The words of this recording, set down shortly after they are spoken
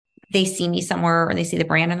they see me somewhere or they see the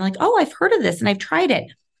brand and they're like, oh, I've heard of this and I've tried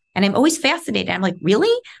it. And I'm always fascinated. I'm like,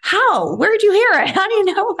 really? How? Where did you hear it? How do you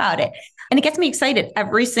know about it? And it gets me excited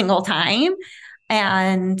every single time.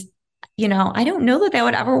 And, I don't know that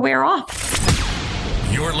would ever wear off.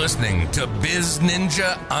 You're listening to Biz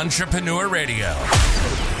Ninja Entrepreneur Radio.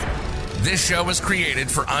 This show was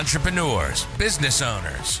created for entrepreneurs, business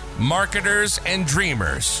owners, marketers, and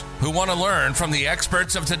dreamers who want to learn from the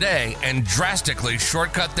experts of today and drastically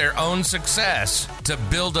shortcut their own success to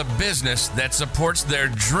build a business that supports their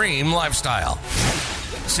dream lifestyle.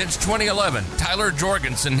 Since 2011, Tyler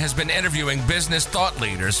Jorgensen has been interviewing business thought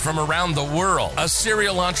leaders from around the world. A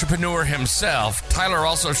serial entrepreneur himself, Tyler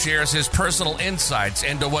also shares his personal insights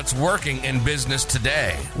into what's working in business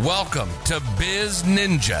today. Welcome to Biz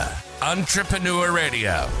Ninja Entrepreneur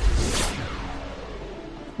Radio.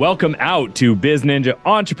 Welcome out to Biz Ninja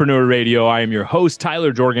Entrepreneur Radio. I am your host,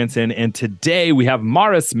 Tyler Jorgensen, and today we have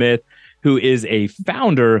Mara Smith, who is a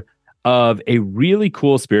founder of a really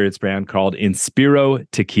cool spirits brand called Inspiro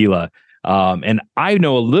Tequila. And I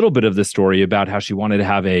know a little bit of the story about how she wanted to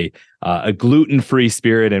have a gluten-free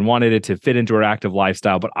spirit and wanted it to fit into her active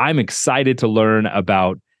lifestyle. But I'm excited to learn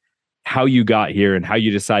about how you got here and how you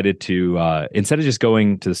decided to, instead of just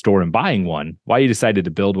going to the store and buying one, why you decided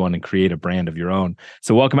to build one and create a brand of your own.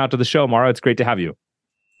 So welcome out to the show, Mara. It's great to have you.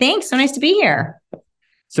 Thanks. So nice to be here.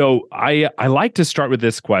 So I like to start with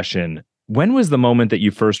this question. When was the moment that you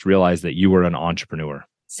first realized that you were an entrepreneur?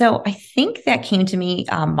 So I think that came to me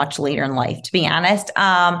much later in life, to be honest.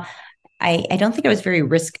 I don't think I was very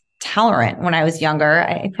risk tolerant when I was younger.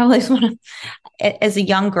 I probably was one of, as a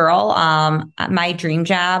young girl, my dream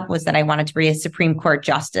job was that I wanted to be a Supreme Court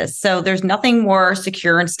justice. So there's nothing more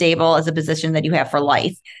secure and stable as a position that you have for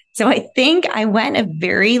life. So I think I went a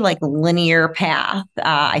very linear path.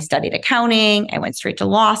 I studied accounting. I went straight to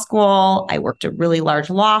law school. I worked at a really large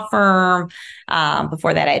law firm.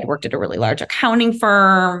 Before that, I had worked at a really large accounting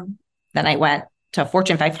firm. Then I went to a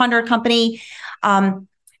Fortune 500 company.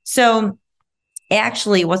 So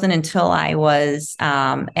actually, it wasn't until I was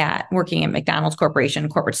working at McDonald's Corporation,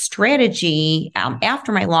 corporate strategy,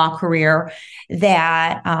 after my law career,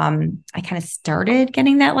 that I kind of started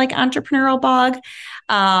getting that entrepreneurial bug,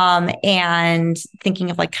 and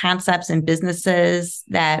thinking of concepts and businesses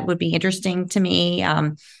that would be interesting to me.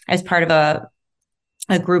 I was part of a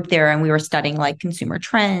group there, and we were studying consumer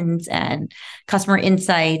trends and customer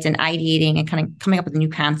insights and ideating and kind of coming up with new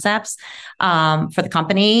concepts for the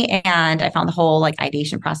company. And I found the whole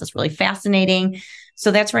ideation process really fascinating.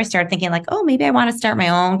 So that's where I started thinking oh, maybe I want to start my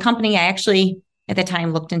own company. I actually, at the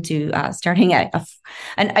time, looked into starting an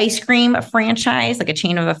ice cream franchise, a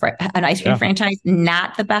chain of an ice cream franchise,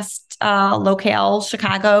 not the best locale,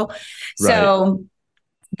 Chicago. Right. So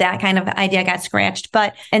that kind of idea got scratched.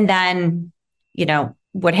 And then,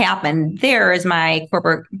 what happened there is my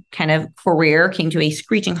corporate kind of career came to a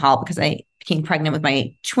screeching halt because I became pregnant with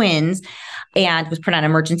my twins and was put on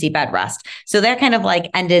emergency bed rest. So that kind of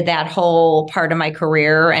ended that whole part of my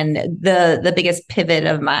career. And the biggest pivot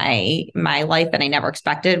of my life that I never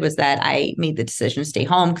expected was that I made the decision to stay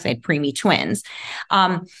home because I had preemie twins.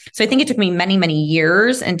 So I think it took me many, many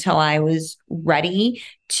years until I was ready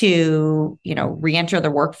to, re-enter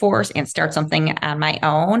the workforce and start something on my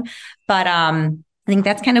own. But I think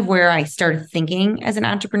that's kind of where I started thinking as an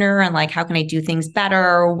entrepreneur and how can I do things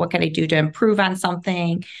better? What can I do to improve on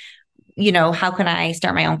something? How can I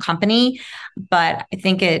start my own company? But I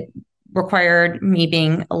think it required me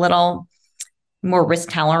being a little more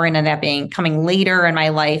risk tolerant and that being coming later in my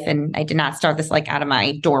life. And I did not start this out of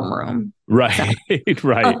my dorm room. Right. So.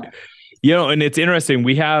 Right. And it's interesting.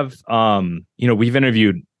 We have, we've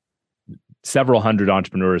interviewed several hundred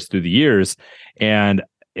entrepreneurs through the years, and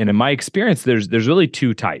in my experience, there's really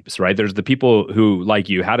two types, right? There's the people who, like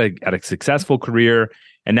you, had a successful career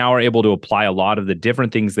and now are able to apply a lot of the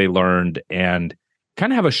different things they learned and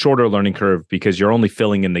kind of have a shorter learning curve because you're only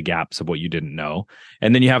filling in the gaps of what you didn't know.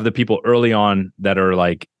 And then you have the people early on that are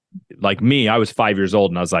like me. I was 5 years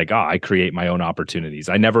old and I was like, I create my own opportunities.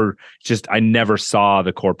 I never saw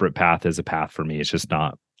the corporate path as a path for me. It's just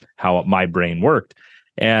not how my brain worked.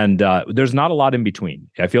 And there's not a lot in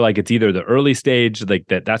between. I feel like it's either the early stage,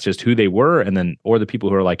 that's just who they were, and then, or the people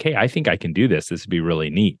who are like, hey, I think I can do this. This would be really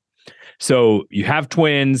neat. So you have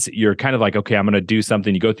twins, you're kind of like, okay, I'm going to do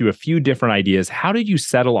something. You go through a few different ideas. How did you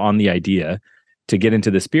settle on the idea to get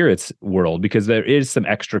into the spirits world? Because there is some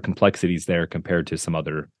extra complexities there compared to some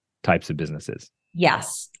other types of businesses.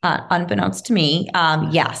 Yes. Unbeknownst to me,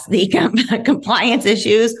 yes, the compliance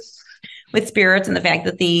issues with spirits and the fact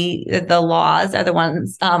that the laws are the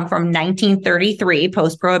ones from 1933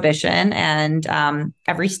 post-prohibition, and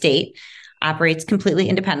every state operates completely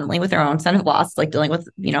independently with their own set of laws, like dealing with,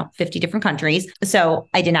 50 different countries. So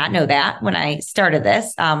I did not know that when I started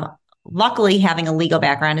this. Luckily, having a legal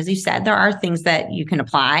background, as you said, there are things that you can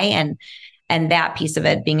apply, and that piece of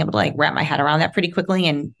it, being able to like wrap my head around that pretty quickly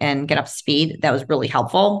and get up to speed, that was really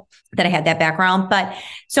helpful that I had that background. But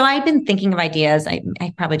so I've been thinking of ideas. I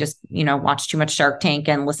probably just, watched too much Shark Tank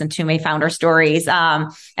and listened to my founder stories. And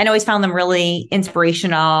always found them really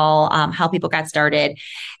inspirational, how people got started.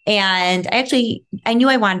 And I knew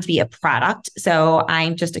I wanted to be a product. So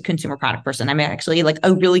I'm just a consumer product person. I'm actually like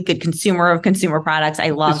a really good consumer of consumer products. I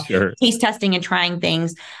love taste testing and trying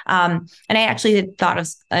things. And I actually thought of,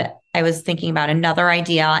 I was thinking about another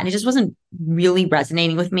idea, and it just wasn't really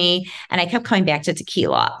resonating with me. And I kept coming back to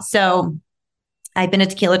tequila. So I've been a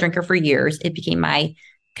tequila drinker for years. It became my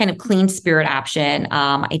kind of clean spirit option.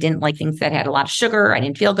 I didn't like things that had a lot of sugar. I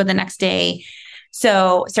didn't feel good the next day.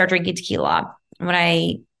 So started drinking tequila. What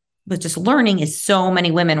I was just learning is so many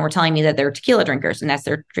women were telling me that they're tequila drinkers and that's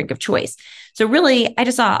their drink of choice. So really, I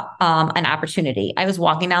just saw an opportunity. I was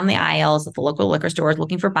walking down the aisles at the local liquor stores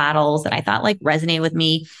looking for bottles that I thought like resonated with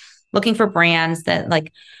me, looking for brands that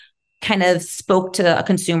like kind of spoke to a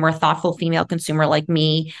consumer, thoughtful female consumer like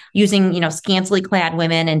me. Using, scantily clad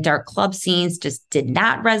women and dark club scenes just did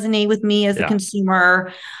not resonate with me as a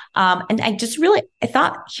consumer. And I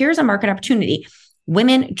thought, here's a market opportunity.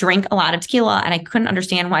 Women drink a lot of tequila, and I couldn't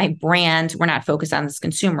understand why brands were not focused on this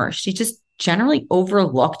consumer. She's just generally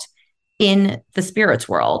overlooked in the spirits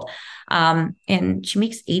world. And she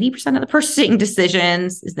makes 80% of the purchasing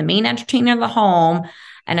decisions, is the main entertainer of the home.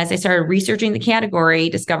 And as I started researching the category,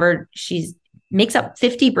 discovered she makes up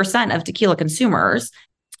 50% of tequila consumers.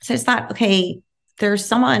 So I just thought, okay, there's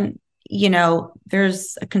someone,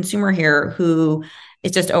 there's a consumer here who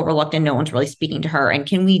is just overlooked and no one's really speaking to her. And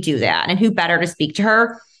can we do that? And who better to speak to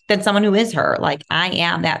her than someone who is her? Like, I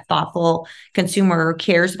am that thoughtful consumer who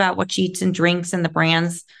cares about what she eats and drinks and the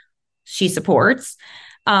brands she supports.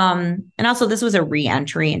 And also, this was a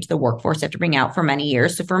re-entry into the workforce after being out for many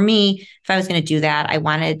years. So for me, if I was going to do that, I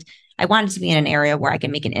wanted to be in an area where I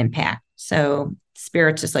can make an impact. So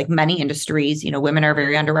spirits, just like many industries, women are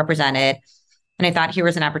very underrepresented. And I thought here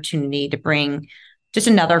was an opportunity to bring just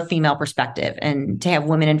another female perspective and to have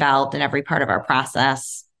women involved in every part of our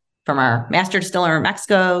process, from our master distiller in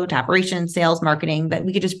Mexico to operations, sales, marketing, that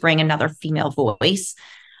we could just bring another female voice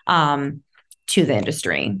to the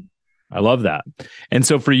industry. I love that. And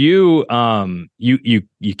so for you,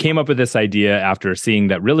 you came up with this idea after seeing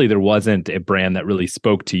that really there wasn't a brand that really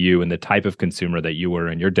spoke to you and the type of consumer that you were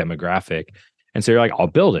and your demographic. And so you're like, I'll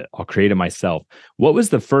build it. I'll create it myself. What was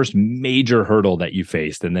the first major hurdle that you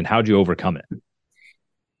faced? And then how'd you overcome it?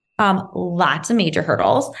 Lots of major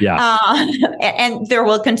hurdles. Yeah. And there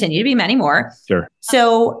will continue to be many more. Sure.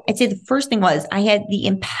 So I'd say the first thing was I had the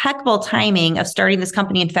impeccable timing of starting this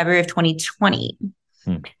company in February of 2020.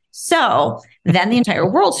 So then the entire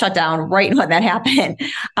world shut down right when that happened.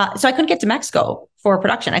 So I couldn't get to Mexico for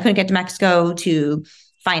production. I couldn't get to Mexico to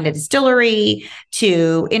find a distillery,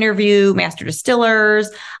 to interview master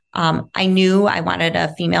distillers. I knew I wanted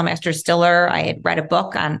a female master distiller. I had read a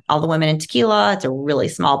book on all the women in tequila. It's a really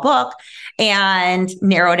small book, and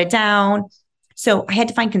narrowed it down. So I had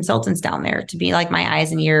to find consultants down there to be like my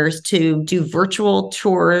eyes and ears, to do virtual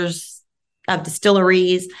tours of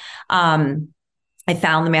distilleries. I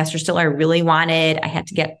found the master distiller I really wanted. I had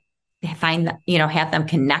to have them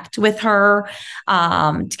connect with her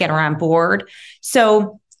to get her on board.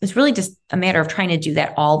 So it's really just a matter of trying to do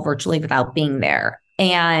that all virtually without being there.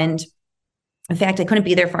 And in fact, I couldn't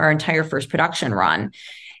be there for our entire first production run.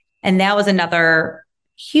 And that was another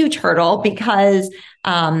huge hurdle because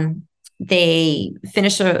they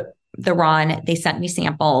finished the run. They sent me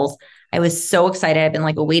samples. I was so excited. I've been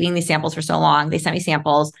like awaiting these samples for so long. They sent me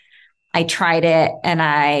samples. I tried it and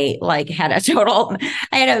I had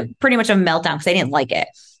pretty much a meltdown because I didn't like it.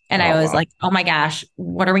 And I was like, oh my gosh,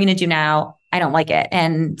 what are we going to do now? I don't like it.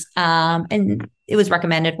 And it was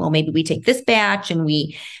recommended, well, maybe we take this batch and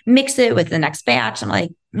we mix it with the next batch. I'm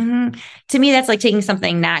like, to me, that's like taking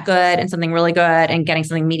something not good and something really good and getting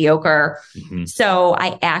something mediocre. Mm-hmm. So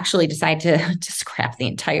I actually decided to scrap the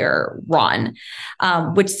entire run,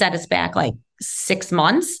 which set us back like 6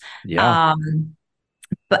 months. Yeah.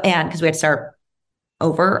 Because we had to start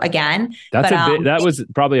over again. That was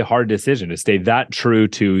probably a hard decision to stay that true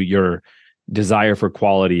to your desire for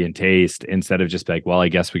quality and taste instead of just like, well, I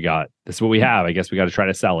guess this is what we have. I guess we got to try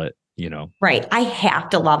to sell it, Right. I have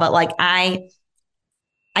to love it. Like I'm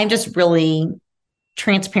just really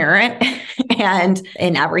transparent and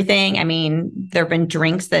in everything. I mean, there have been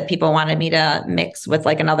drinks that people wanted me to mix with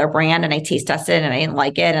like another brand and I taste tested and I didn't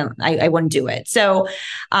like it and I wouldn't do it. So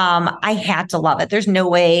I had to love it. There's no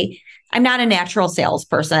way. I'm not a natural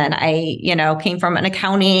salesperson. I, came from an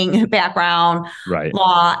accounting background, right,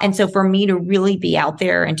 law. And so for me to really be out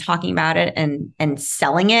there and talking about it and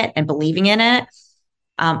selling it and believing in it,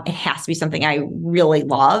 it has to be something I really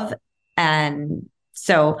love. And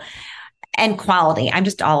quality. I'm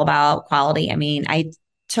just all about quality. I mean, I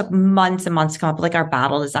took months and months to come up with like our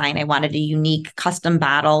bottle design. I wanted a unique custom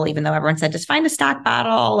bottle, even though everyone said, just find a stock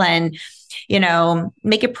bottle and,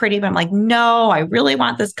 make it pretty. But I'm like, no, I really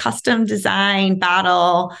want this custom design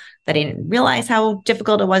bottle that I didn't realize how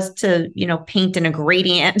difficult it was to, paint in a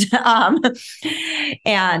gradient.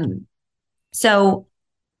 And so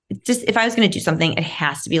just, if I was going to do something, it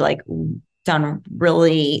has to be like done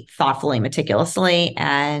really thoughtfully, meticulously,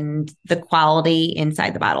 and the quality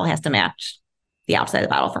inside the bottle has to match the outside of the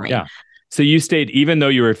bottle for me. Yeah. So you stayed, even though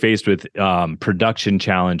you were faced with production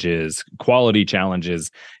challenges, quality challenges,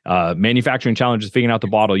 manufacturing challenges, figuring out the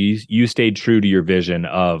bottle, you stayed true to your vision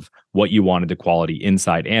of what you wanted the quality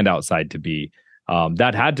inside and outside to be.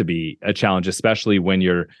 That had to be a challenge, especially when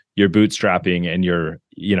you're bootstrapping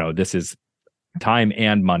and this is time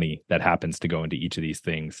and money that happens to go into each of these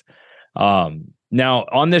things. Now,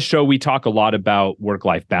 on this show, we talk a lot about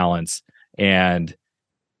work-life balance, and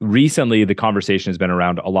recently the conversation has been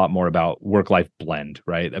around a lot more about work-life blend,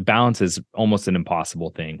 right? A balance is almost an impossible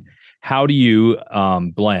thing. How do you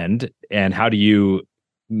blend, and how do you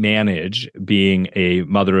manage being a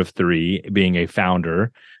mother of three, being a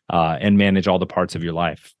founder, and manage all the parts of your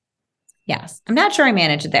life? Yes. I'm not sure I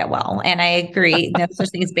manage it that well. And I agree. No such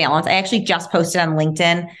thing as balance. I actually just posted on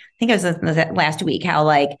LinkedIn, I think it was last week, how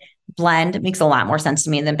like blend makes a lot more sense to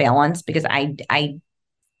me than balance, because I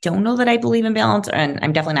don't know that I believe in balance, and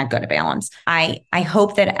I'm definitely not good at balance. I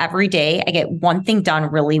hope that every day I get one thing done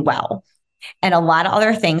really well, and a lot of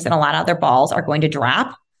other things and a lot of other balls are going to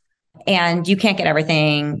drop, and you can't get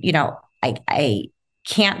everything. I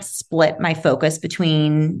can't split my focus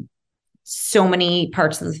between so many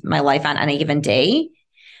parts of my life on any given day.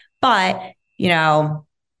 But,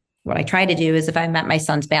 what I try to do is, if I'm at my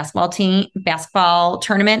son's basketball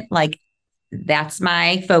tournament, like that's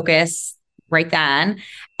my focus right then.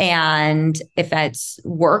 And if it's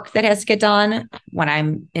work that has to get done, when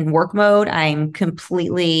I'm in work mode, I'm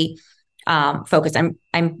completely focused.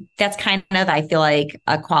 That's kind of, I feel like,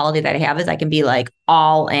 a quality that I have is I can be like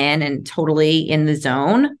all in and totally in the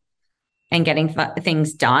zone and getting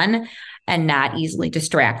things done and not easily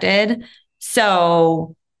distracted.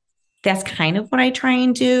 So that's kind of what I try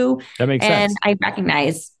and do. That makes sense. And I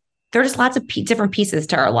recognize there's just lots of different pieces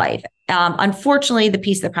to our life. Unfortunately, the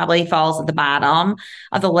piece that probably falls at the bottom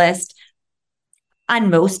of the list on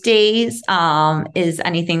most days is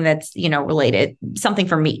anything that's, related, something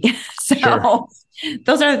for me. So sure.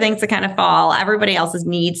 Those are the things that kind of fall. Everybody else's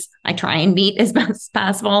needs I try and meet as best as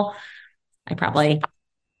possible. I probably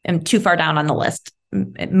am too far down on the list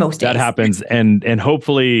most days. That happens. And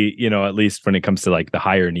hopefully, at least when it comes to like the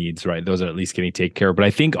higher needs, right, those are at least getting taken care of. But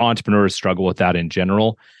I think entrepreneurs struggle with that in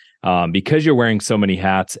general, because you're wearing so many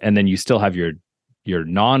hats, and then you still have your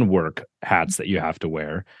non-work hats that you have to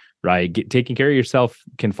wear, right? Taking care of yourself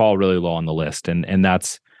can fall really low on the list. And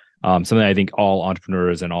that's something I think all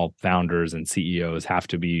entrepreneurs and all founders and CEOs have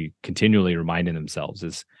to be continually reminding themselves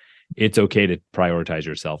is it's okay to prioritize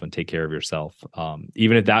yourself and take care of yourself.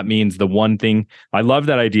 Even if that means the one thing. I love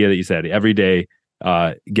that idea that you said every day,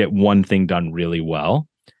 get one thing done really well.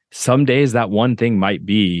 Some days that one thing might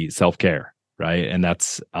be self-care, right? And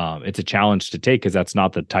that's it's a challenge to take, because that's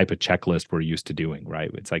not the type of checklist we're used to doing,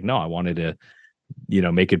 right? It's like, no, I wanted to,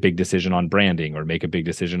 make a big decision on branding, or make a big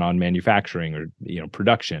decision on manufacturing, or,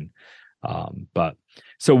 production. But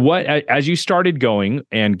so what, as you started going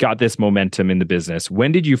and got this momentum in the business,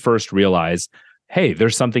 when did you first realize, hey,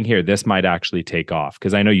 there's something here, this might actually take off?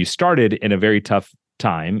 Because I know you started in a very tough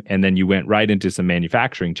time, and then you went right into some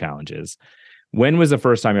manufacturing challenges. When was the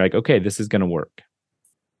first time you're like, okay, this is going to work?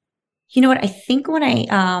 You know what? I think when I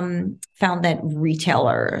found that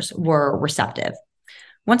retailers were receptive.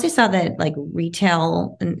 Once I saw that like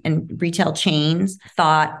retail and retail chains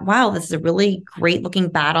thought, wow, this is a really great looking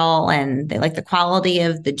bottle, and they like the quality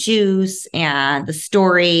of the juice and the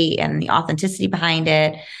story and the authenticity behind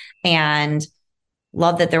it, and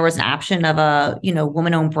love that there was an option of a,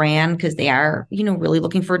 woman-owned brand, because they are, really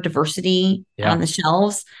looking for diversity on the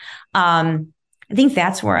shelves. I think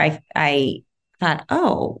that's where I thought,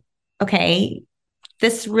 oh, okay,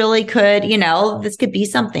 this really could, this could be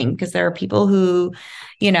something, because there are people who,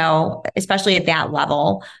 especially at that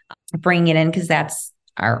level, bringing it in because that's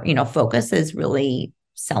focus is really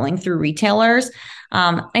selling through retailers.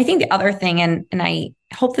 I think the other thing, and I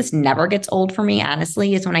hope this never gets old for me,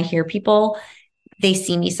 honestly, is when I hear people, they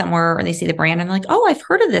see me somewhere or they see the brand and they're like, oh, I've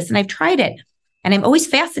heard of this and I've tried it. And I'm always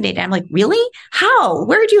fascinated. I'm like, really? How?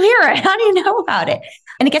 Where did you hear it? How do you know about it?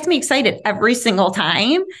 And it gets me excited every single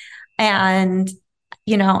time. And,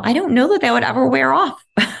 I don't know that would ever wear off.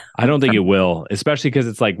 I don't think it will, especially because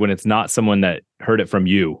it's like when it's not someone that heard it from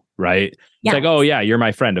you, right? It's Yeah. like, oh yeah, you're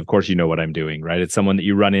my friend. Of course you know what I'm doing, right? It's someone that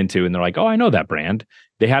you run into and they're like, oh, I know that brand.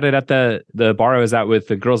 They had it at the bar I was at with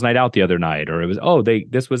the girls' night out the other night, or it was,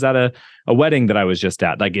 this was at a wedding that I was just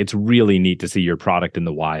at. Like, it's really neat to see your product in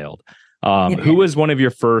the wild. Who was one of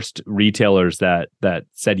your first retailers that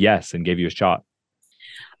said yes and gave you a shot?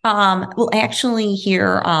 Well, actually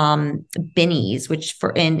here, Binny's, which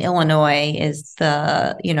in Illinois is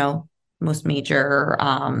the, most major,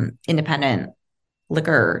 independent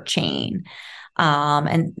liquor chain.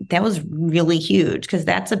 And that was really huge because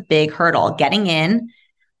that's a big hurdle. Getting in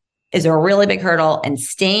is a really big hurdle, and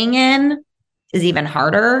staying in is even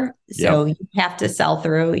harder. So you have to sell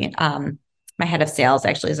through. My head of sales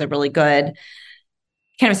actually is a really good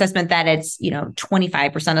kind of assessment that it's,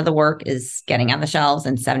 25% of the work is getting on the shelves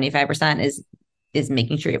and 75% is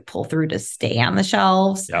making sure you pull through to stay on the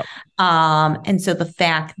shelves. Yep. And so the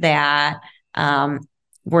fact that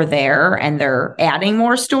we're there and they're adding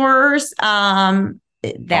more stores, that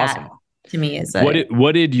awesome. To me is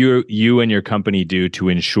what did you and your company do to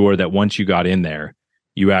ensure that once you got in there,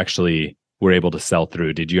 you actually were able to sell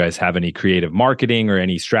through? Did you guys have any creative marketing or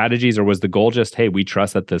any strategies, or was the goal just, hey, we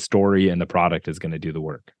trust that the story and the product is going to do the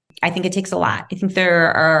work? I think it takes a lot. I think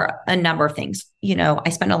there are a number of things. I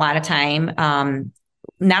spend a lot of time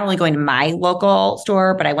not only going to my local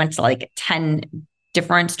store, but I went to like 10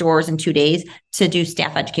 different stores in 2 days to do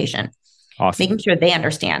staff education. Awesome. Making sure they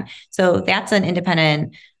understand. So that's an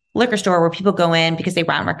independent liquor store where people go in because they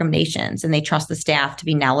want recommendations and they trust the staff to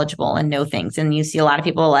be knowledgeable and know things. And you see a lot of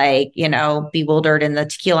people bewildered in the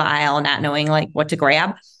tequila aisle, not knowing like what to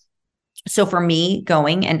grab. So for me,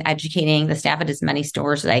 going and educating the staff at as many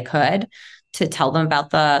stores as I could to tell them about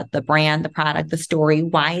the brand, the product, the story,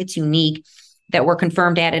 why it's unique, that we're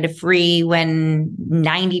confirmed additive free when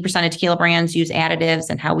 90% of tequila brands use additives,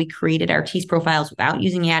 and how we created our taste profiles without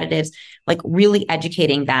using additives, like really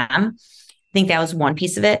educating them. I think that was one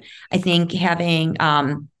piece of it. I think having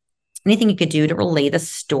anything you could do to relay the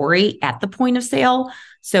story at the point of sale.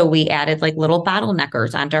 So we added like little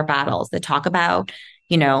bottleneckers onto our bottles that talk about,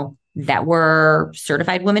 that we're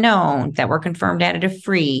certified women owned, that we're confirmed additive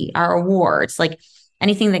free, our awards, like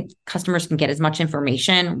anything that customers can get as much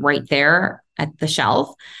information right there at the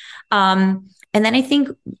shelf. And then I think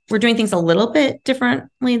we're doing things a little bit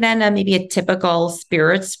differently than maybe a typical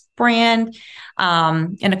spirits brand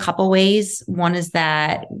in a couple ways. One is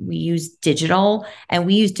that we use digital, and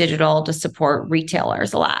we use digital to support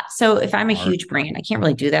retailers a lot. So if I'm a huge brand, I can't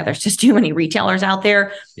really do that. There's just too many retailers out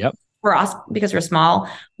there. Yep. For us, because we're small,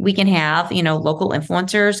 we can have, local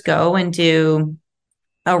influencers go and do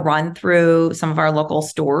a run through some of our local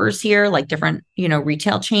stores here, like different,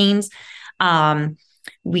 retail chains.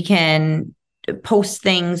 We can post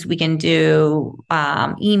things. We can do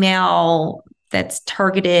email that's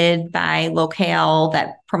targeted by locale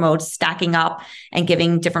that promotes stocking up and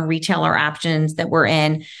giving different retailer options that we're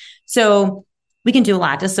in. So we can do a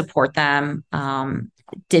lot to support them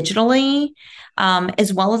digitally,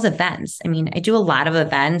 as well as events. I mean, I do a lot of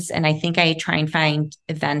events, and I think I try and find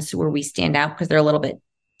events where we stand out because they're a little bit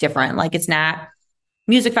different. Like, it's not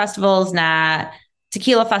music festivals, not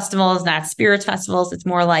tequila festivals, not spirits festivals. It's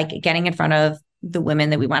more like getting in front of the women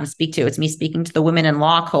that we want to speak to. It's me speaking to the Women in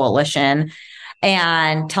Law Coalition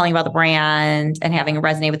and telling about the brand and having it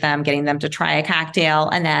resonate with them, getting them to try a cocktail,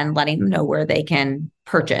 and then letting them know where they can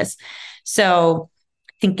purchase. So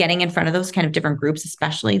I think getting in front of those kind of different groups,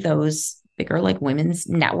 especially those bigger like women's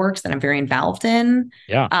networks that I'm very involved in.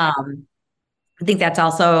 Yeah. I think that's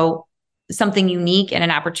also something unique and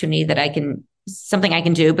an opportunity that I can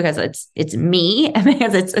do because it's me, and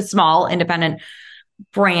because it's a small independent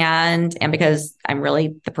brand, and because I'm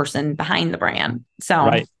really the person behind the brand. So,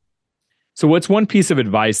 right. So what's one piece of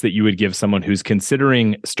advice that you would give someone who's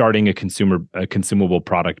considering starting a consumable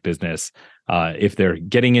product business, if they're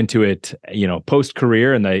getting into it, post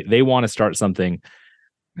career, and they want to start something?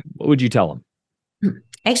 What would you tell them?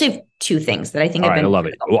 I actually have two things that I think All have right, been. I love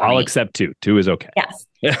it. Well, I'll accept two. Two is okay.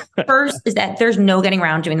 Yes. First is that there's no getting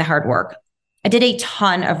around doing the hard work. I did a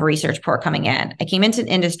ton of research before coming in. I came into an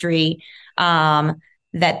industry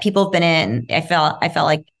that people have been in. I felt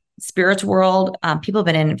like spirits world, people have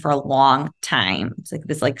been in it for a long time. It's like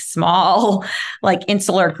this like small, like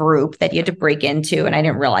insular group that you had to break into. And I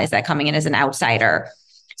didn't realize that coming in as an outsider.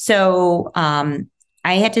 So I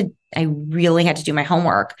really had to do my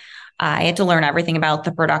homework. I had to learn everything about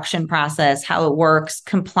the production process, how it works,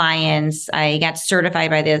 compliance. I got certified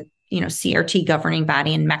by the CRT governing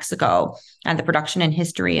body in Mexico on the production and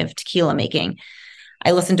history of tequila making.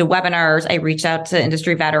 I listened to webinars. I reached out to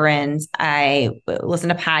industry veterans. I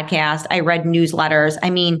listened to podcasts. I read newsletters. I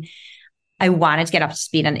mean, I wanted to get up to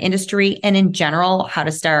speed on the industry and in general, how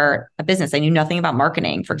to start a business. I knew nothing about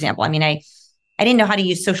marketing, for example. I mean, I didn't know how to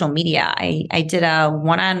use social media. I did a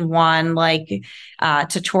one-on-one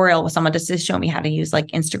tutorial with someone just to show me how to use like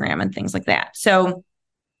Instagram and things like that. So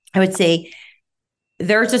I would say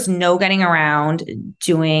there's just no getting around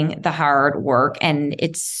doing the hard work, and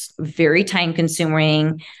it's very time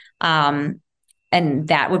consuming. And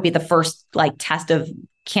that would be the first like test of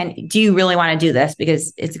do you really want to do this?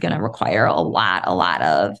 Because it's going to require a lot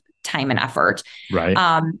of time and effort. Right.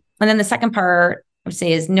 And then the second part I would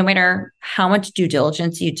say is no matter how much due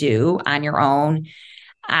diligence you do on your own,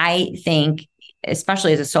 I think,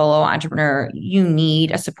 especially as a solo entrepreneur, you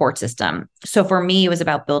need a support system. So for me, it was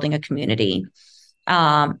about building a community.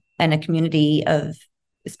 And a community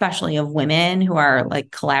especially of women who are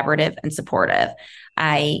like collaborative and supportive.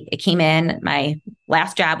 I came in, my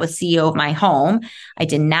last job was CEO of my home. I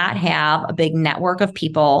did not have a big network of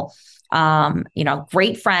people,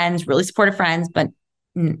 great friends, really supportive friends, but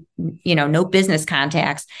no business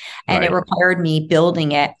contacts. And It required me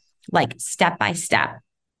building it like step by step,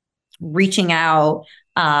 reaching out,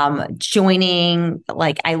 joining,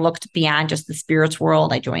 like I looked beyond just the spirits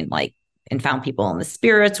world. I joined and found people in the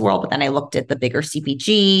spirits world, but then I looked at the bigger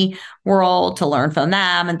CPG world to learn from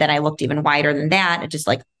them. And then I looked even wider than that at just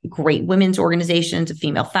like great women's organizations of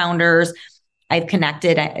female founders. I've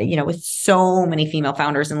connected, with so many female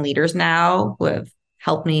founders and leaders now who have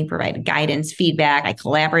helped me provide guidance, feedback. I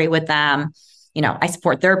collaborate with them. I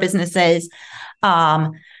support their businesses.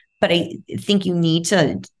 But I think you need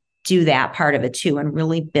to do that part of it too, and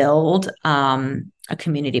really build a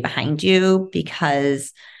community behind you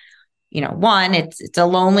because one, it's a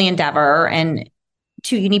lonely endeavor, and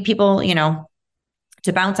two, you need people,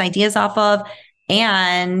 to bounce ideas off of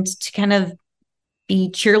and to kind of be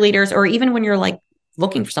cheerleaders, or even when you're like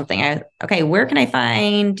looking for something, where can I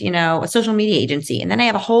find, a social media agency? And then I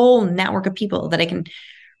have a whole network of people that I can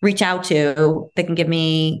reach out to that can give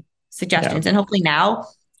me suggestions. Yeah. And hopefully now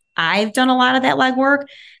I've done a lot of that legwork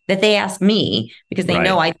that they ask me because they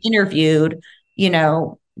know I've interviewed,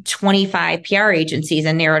 25 PR agencies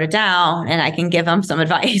and narrowed it down, and I can give them some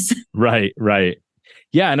advice. Right.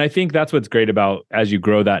 Yeah. And I think that's what's great about as you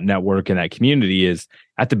grow that network and that community is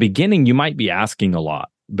at the beginning, you might be asking a lot,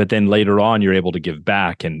 but then later on, you're able to give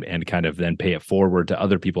back and kind of then pay it forward to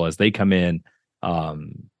other people as they come in.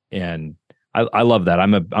 And I love that.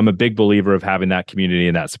 I'm a big believer of having that community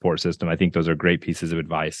and that support system. I think those are great pieces of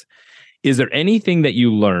advice. Is there anything that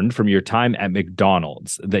you learned from your time at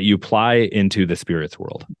McDonald's that you apply into the spirits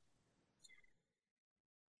world?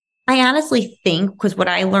 I honestly think, because what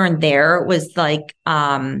I learned there was like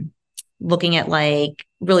looking at like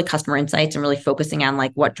really customer insights and really focusing on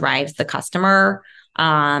like what drives the customer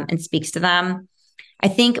and speaks to them. I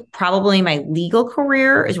think probably my legal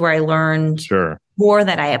career is where I learned more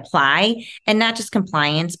that I apply, and not just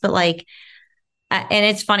compliance, but like, and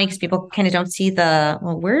it's funny because people kind of don't see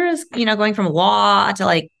where is, going from law to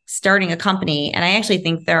like starting a company. And I actually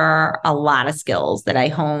think there are a lot of skills that I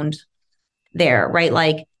honed there, right?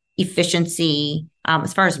 Like efficiency,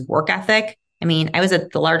 as far as work ethic. I mean, I was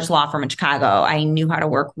at the largest law firm in Chicago. I knew how to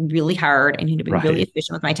work really hard. I knew to be really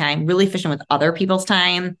efficient with my time, really efficient with other people's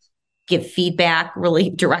time, give feedback really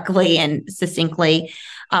directly and succinctly.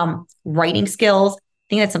 Writing skills. I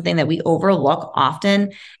think that's something that we overlook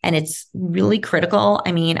often, and it's really critical.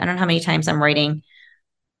 I mean, I don't know how many times I'm writing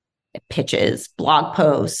pitches, blog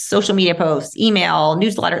posts, social media posts, email,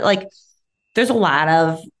 newsletter. Like there's a lot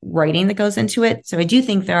of writing that goes into it. So I do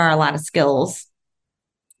think there are a lot of skills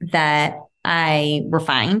that I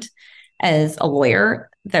refined as a lawyer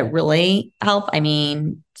that really help. I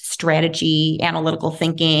mean, strategy, analytical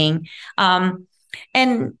thinking,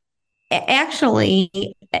 and actually,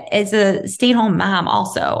 as a stay-at-home mom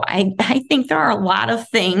also, I think there are a lot of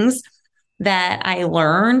things that I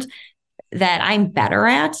learned that I'm better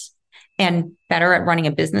at and better at running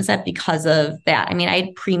a business at because of that. I mean, I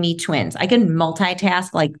had preemie twins. I can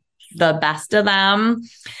multitask like the best of them.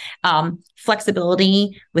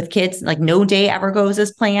 Flexibility with kids, like no day ever goes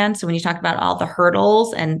as planned. So when you talk about all the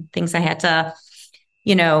hurdles and things I had to,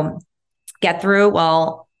 get through,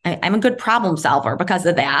 well, I'm a good problem solver because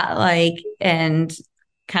of that. Like, and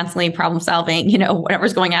constantly problem solving,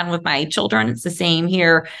 whatever's going on with my children. It's the same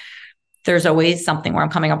here. There's always something where I'm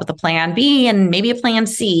coming up with a plan B and maybe a plan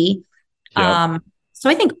C. Yep. So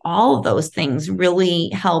I think all of those things really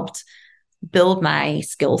helped build my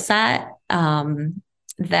skill set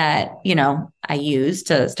that, I use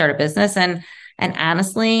to start a business. And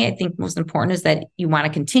honestly, I think most important is that you want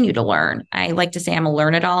to continue to learn. I like to say I'm a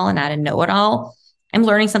learn-it-all and not a know-it-all. I'm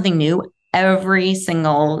learning something new every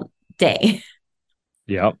single day.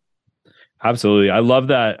 Yep, absolutely. I love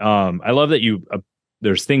that. I love that you,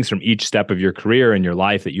 there's things from each step of your career and your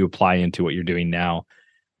life that you apply into what you're doing now.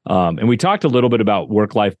 And we talked a little bit about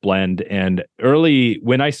work-life blend, and early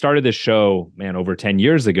when I started this show, over 10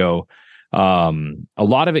 years ago, a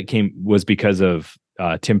lot of it was because of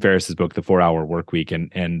Tim Ferriss's book, The 4-Hour Workweek,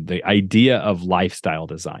 and the idea of lifestyle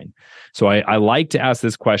design. So I like to ask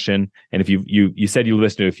this question, and if you said you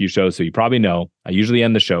listened to a few shows, so you probably know, I usually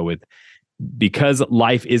end the show with, because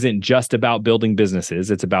life isn't just about building businesses,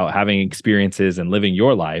 it's about having experiences and living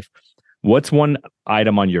your life. What's one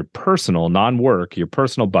item on your personal, non-work, your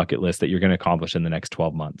personal bucket list that you're going to accomplish in the next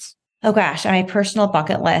 12 months? Oh gosh, on my personal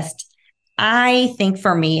bucket list, I think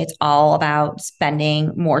for me, it's all about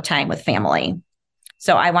spending more time with family.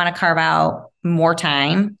 So I want to carve out more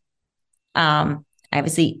time. I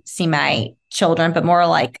obviously see my children, but more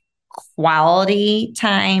like quality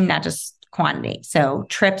time, not just quantity. So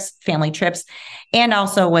trips, family trips, and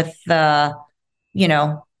also with the,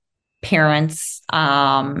 parents,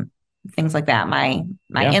 things like that. My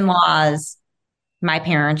in-laws, my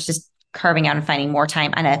parents, just carving out and finding more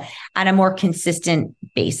time on a more consistent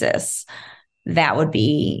basis. That would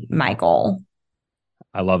be my goal.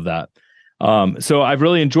 I love that. So I've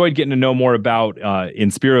really enjoyed getting to know more about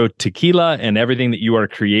Inspiro Tequila and everything that you are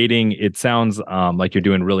creating. It sounds like you're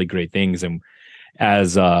doing really great things. And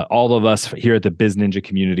as all of us here at the Biz Ninja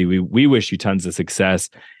community, we wish you tons of success.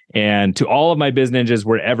 And to all of my Biz Ninjas,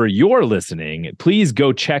 wherever you're listening, please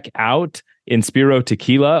go check out Inspiro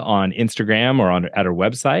Tequila on Instagram or at our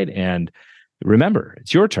website. And remember,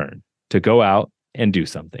 it's your turn to go out and do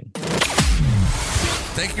something.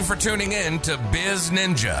 Thank you for tuning in to Biz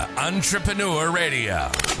Ninja Entrepreneur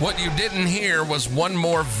Radio. What you didn't hear was one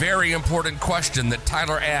more very important question that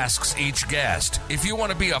Tyler asks each guest. If you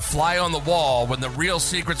want to be a fly on the wall when the real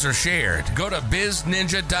secrets are shared, go to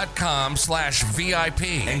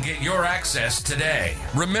bizninja.com/VIP and get your access today.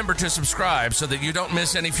 Remember to subscribe so that you don't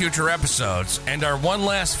miss any future episodes. And our one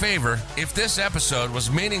last favor, if this episode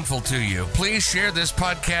was meaningful to you, please share this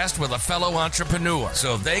podcast with a fellow entrepreneur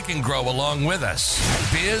so they can grow along with us.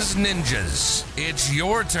 Biz Ninjas, it's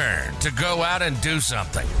your turn to go out and do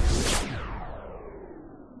something.